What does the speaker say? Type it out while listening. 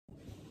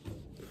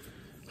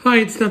Hi,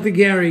 it's Dr.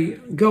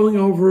 Gary, going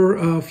over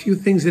a few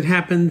things that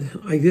happened.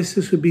 I guess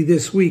this would be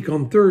this week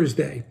on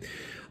Thursday.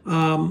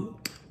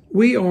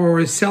 We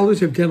are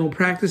sellers of dental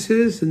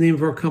practices. The name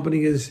of our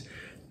company is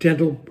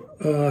Dental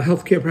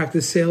Healthcare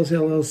Practice Sales,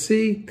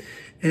 LLC,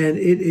 and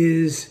it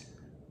is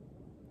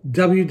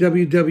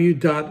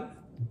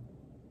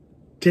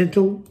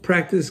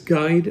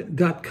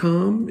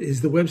www.dentalpracticeguide.com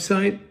is the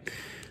website.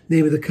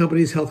 Name of the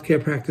company is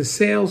Healthcare Practice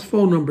Sales.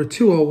 Phone number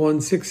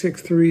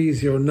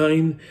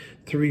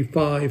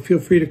 201-663-0935. Feel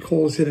free to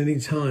call us at any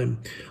time.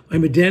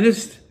 I'm a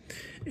dentist,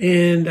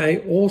 and I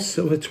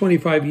also have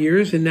 25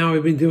 years, and now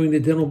I've been doing the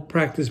dental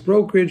practice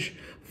brokerage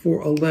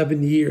for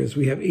 11 years.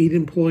 We have 8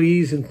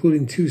 employees,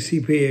 including 2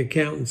 CPA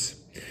accountants.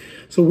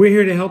 So we're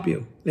here to help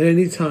you at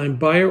any time,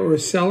 buyer or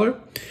seller,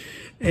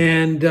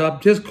 and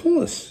just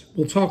call us.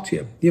 We'll talk to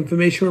you. The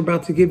information we're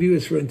about to give you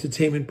is for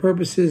entertainment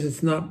purposes.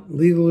 It's not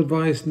legal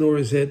advice, nor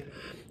is it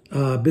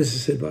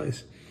business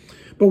advice.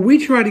 But we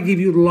try to give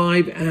you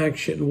live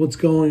action, what's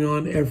going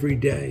on every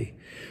day.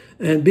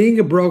 And being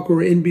a broker,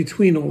 we're in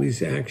between all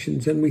these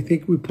actions, and we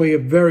think we play a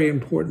very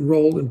important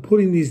role in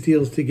putting these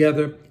deals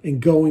together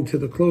and going to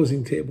the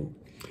closing table.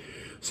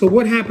 So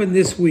what happened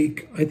this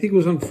week? I think it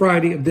was on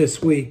Friday of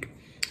this week,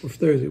 or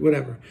Thursday,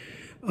 whatever.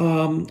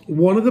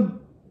 One of the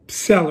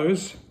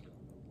sellers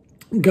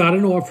got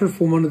an offer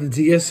from one of the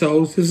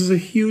DSOs. This is a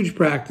huge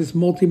practice,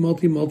 multi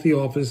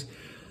office,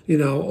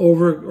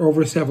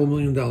 over several $1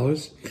 million.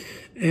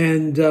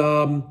 And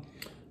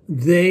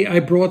I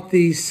brought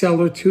the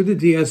seller to the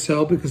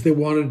DSO because they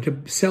wanted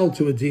to sell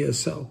to a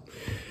DSO.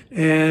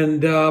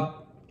 And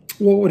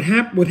what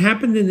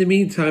happened in the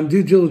meantime,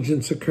 due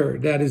diligence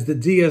occurred. That is, the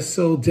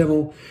DSO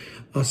Dental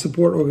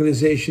Support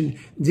Organization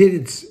did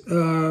its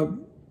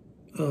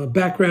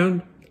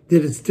background,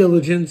 did its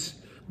diligence,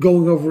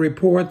 going over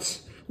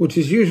reports, which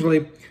is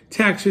usually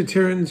tax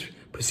returns,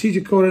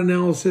 procedure code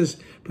analysis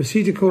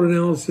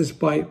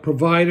by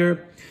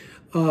provider,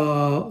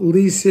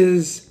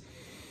 leases,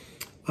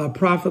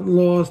 profit and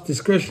loss,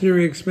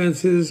 discretionary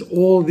expenses.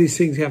 All of these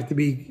things have to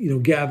be,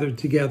 gathered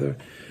together.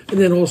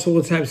 And then also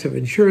what types of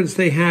insurance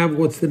they have,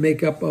 what's the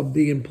makeup of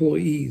the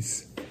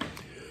employees.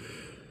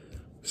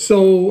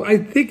 So I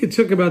think it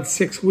took about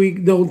 6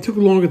 weeks. No, it took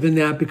longer than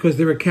that because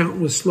their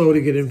accountant was slow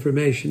to get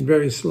information,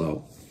 very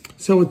slow.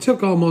 So it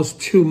took almost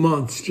 2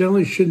 months.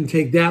 Generally shouldn't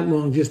take that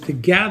long just to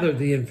gather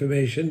the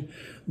information,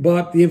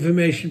 but the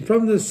information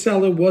from the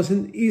seller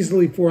wasn't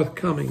easily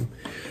forthcoming.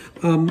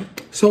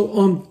 So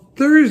on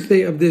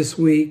Thursday of this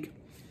week,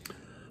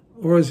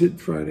 or is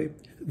it Friday,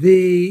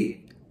 the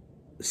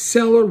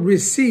seller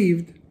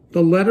received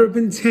the letter of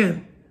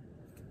intent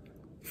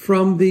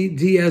from the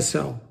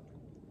DSO.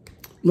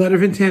 Letter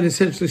of intent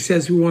essentially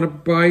says, we want to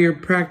buy your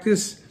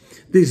practice.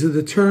 These are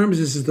the terms,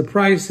 this is the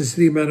price, this is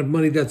the amount of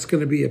money that's going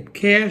to be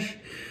cash,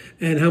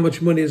 and how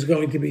much money is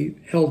going to be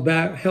held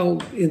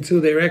into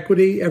their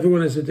equity.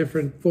 Everyone has a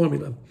different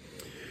formula.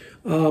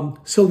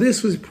 So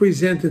this was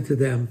presented to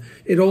them.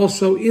 It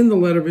also, in the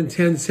letter of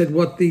intent, said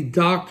what the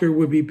doctor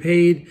would be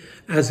paid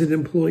as an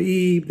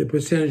employee, the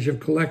percentage of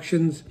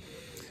collections,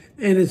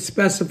 and it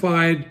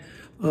specified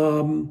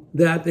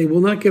that they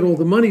will not get all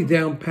the money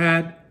down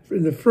pat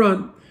in the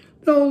front.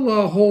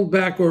 They'll hold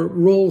back or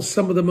roll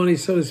some of the money,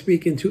 so to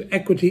speak, into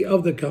equity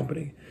of the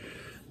company.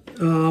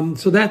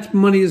 So that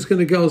money is going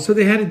to go. So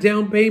they had a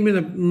down payment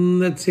of,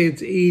 let's say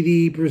it's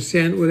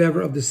 80%,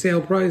 whatever, of the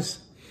sale price.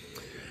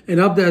 And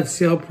of that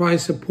sale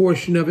price, a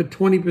portion of it,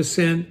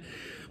 20%,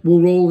 will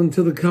roll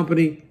into the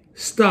company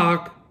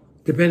stock,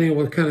 depending on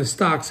what kind of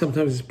stock.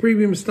 Sometimes it's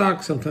premium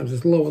stock, sometimes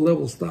it's lower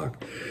level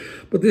stock.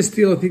 But this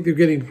deal, I think they're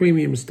getting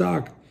premium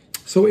stock.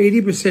 So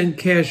 80%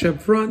 cash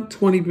up front,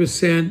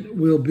 20%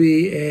 will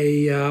be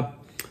a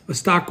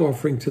stock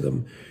offering to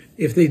them.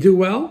 If they do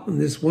well,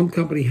 and this one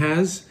company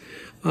has,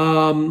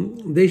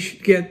 they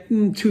should get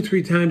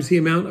 2-3 times the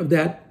amount of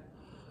that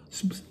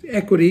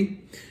equity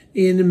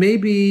in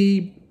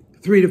maybe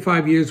 3 to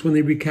 5 years when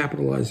they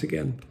recapitalize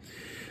again.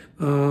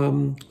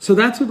 So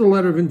that's what the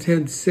letter of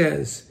intent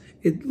says.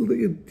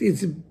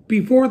 It's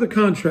before the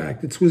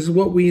contract. It's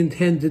what we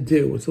intend to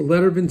do. It's a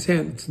letter of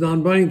intent. It's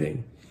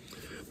non-binding.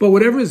 But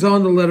whatever is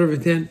on the letter of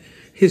intent,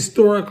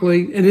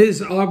 historically, and it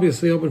is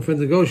obviously open for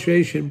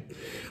negotiation,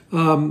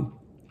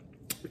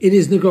 it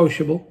is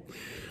negotiable.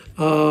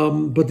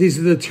 But these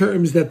are the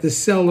terms that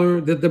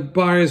the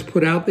buyers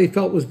put out, they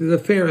felt was the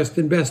fairest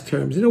and best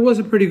terms. And it was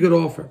a pretty good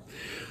offer.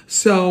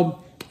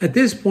 So at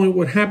this point,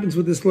 what happens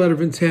with this letter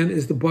of intent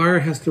is the buyer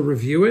has to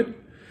review it.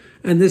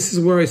 And this is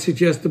where I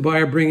suggest the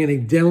buyer bring in a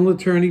dental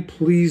attorney.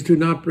 Please do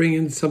not bring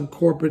in some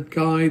corporate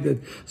guy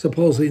that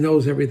supposedly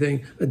knows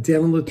everything. A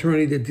dental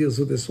attorney that deals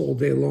with this all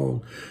day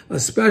long.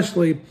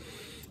 Especially,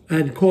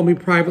 and call me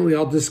privately,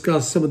 I'll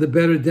discuss some of the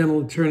better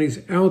dental attorneys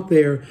out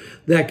there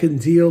that can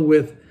deal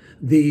with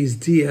these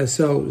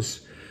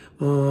DSOs.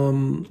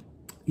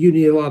 You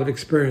need a lot of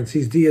experience.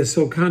 These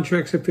DSO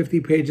contracts are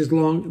 50 pages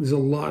long. There's a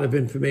lot of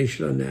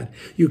information on that.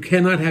 You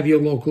cannot have your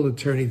local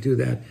attorney do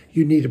that.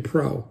 You need a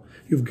pro.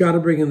 You've got to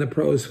bring in the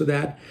pros for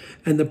that.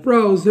 And the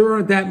pros, there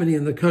aren't that many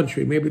in the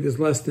country. Maybe there's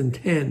less than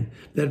 10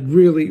 that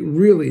really,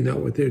 really know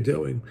what they're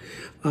doing.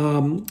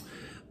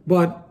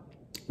 But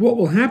what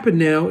will happen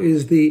now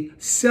is the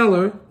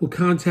seller will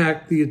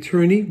contact the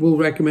attorney, will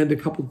recommend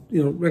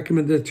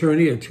recommend an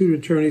attorney or two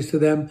attorneys to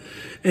them,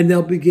 and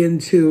they'll begin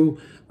to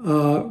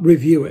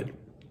review it.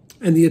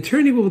 And the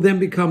attorney will then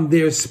become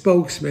their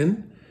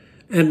spokesman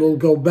and will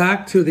go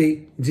back to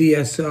the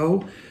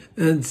DSO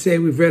and say,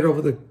 we've read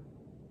over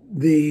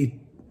the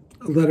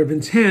letter of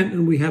intent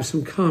and we have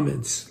some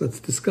comments. Let's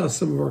discuss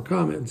some of our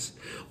comments,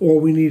 or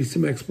we need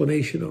some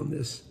explanation on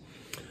this.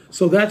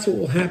 So that's what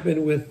will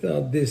happen with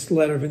this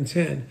letter of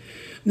intent.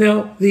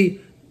 Now, the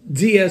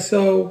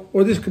DSO,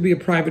 or this could be a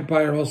private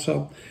buyer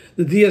also,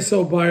 the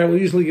DSO buyer will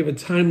usually give a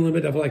time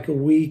limit of like a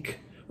week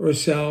or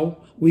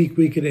so,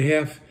 week and a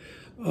half,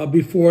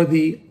 before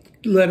the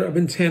letter of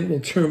intent will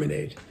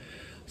terminate.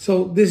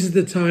 So this is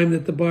the time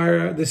that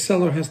the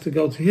seller has to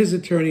go to his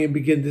attorney and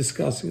begin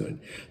discussing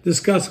it.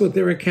 Discuss with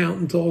their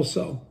accountant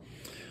also.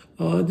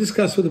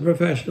 Discuss with the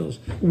professionals.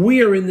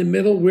 We are in the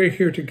middle. We're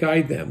here to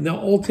guide them. Now,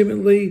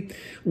 ultimately,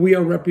 we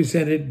are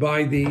represented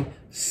by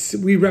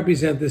we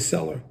represent the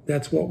seller.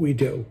 That's what we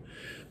do.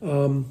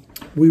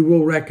 We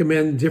will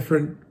recommend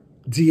different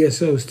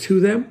DSOs to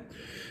them,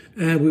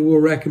 and we will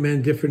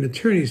recommend different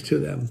attorneys to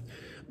them.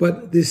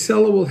 But the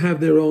seller will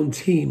have their own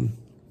team,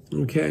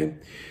 okay?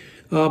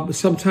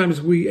 Sometimes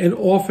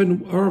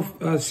often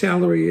our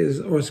salary is,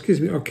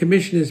 our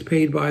commission is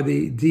paid by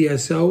the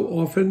DSO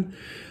often.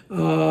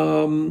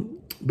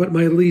 But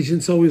my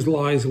allegiance always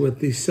lies with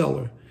the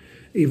seller.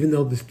 Even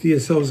though the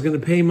DSO is going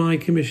to pay my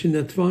commission,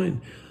 that's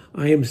fine.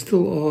 I am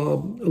still,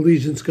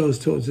 allegiance goes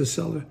towards the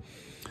seller.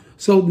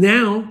 So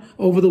now,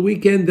 over the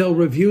weekend, they'll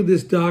review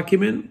this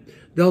document.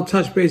 They'll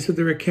touch base with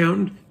their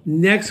accountant.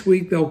 Next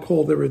week, they'll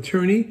call their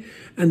attorney,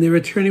 and their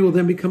attorney will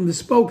then become the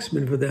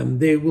spokesman for them.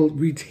 They will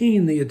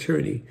retain the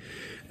attorney,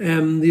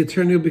 and the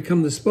attorney will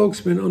become the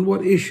spokesman on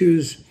what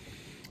issues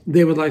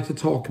they would like to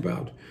talk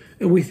about.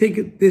 And we think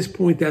at this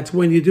point, that's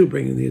when you do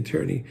bring in the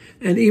attorney.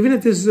 And even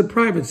if this is a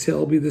private sale,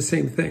 it'll be the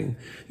same thing.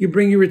 You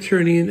bring your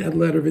attorney in at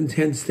letter of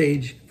intent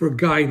stage for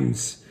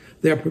guidance.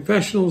 They're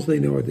professionals. They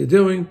know what they're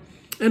doing.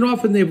 And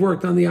often they've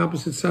worked on the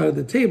opposite side of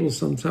the table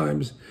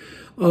sometimes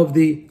of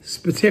the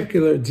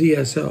particular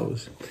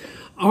DSOs.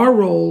 Our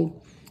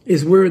role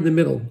is we're in the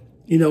middle.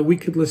 You know, we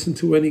could listen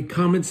to any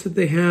comments that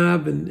they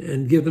have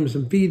and give them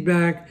some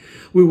feedback.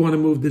 We want to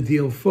move the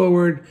deal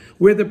forward.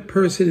 We're the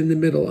person in the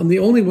middle. I'm the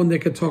only one that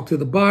could talk to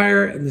the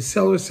buyer and the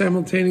seller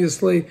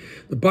simultaneously,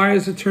 the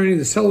buyer's attorney,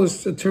 the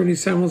seller's attorney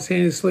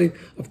simultaneously.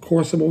 Of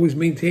course, I'm always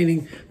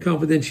maintaining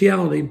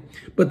confidentiality,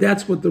 but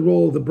that's what the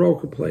role of the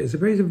broker plays. It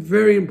plays a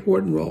very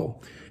important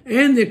role.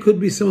 And there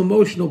could be some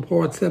emotional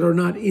parts that are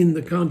not in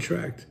the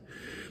contract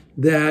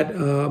that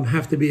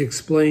have to be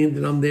explained,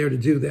 and I'm there to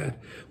do that.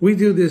 We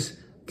do this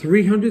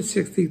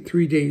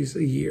 363 days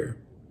a year.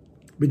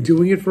 Been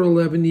doing it for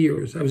 11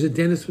 years. I was a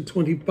dentist for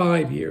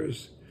 25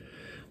 years.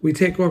 We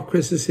take off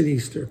Christmas and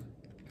Easter.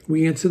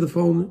 We answer the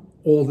phone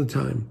all the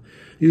time.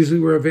 Usually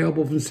we're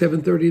available from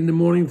 7:30 in the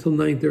morning till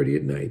 9:30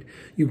 at night.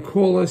 You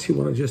call us, you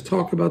want to just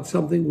talk about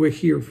something, we're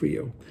here for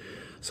you.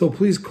 So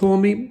please call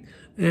me,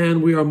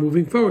 and we are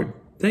moving forward.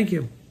 Thank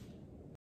you.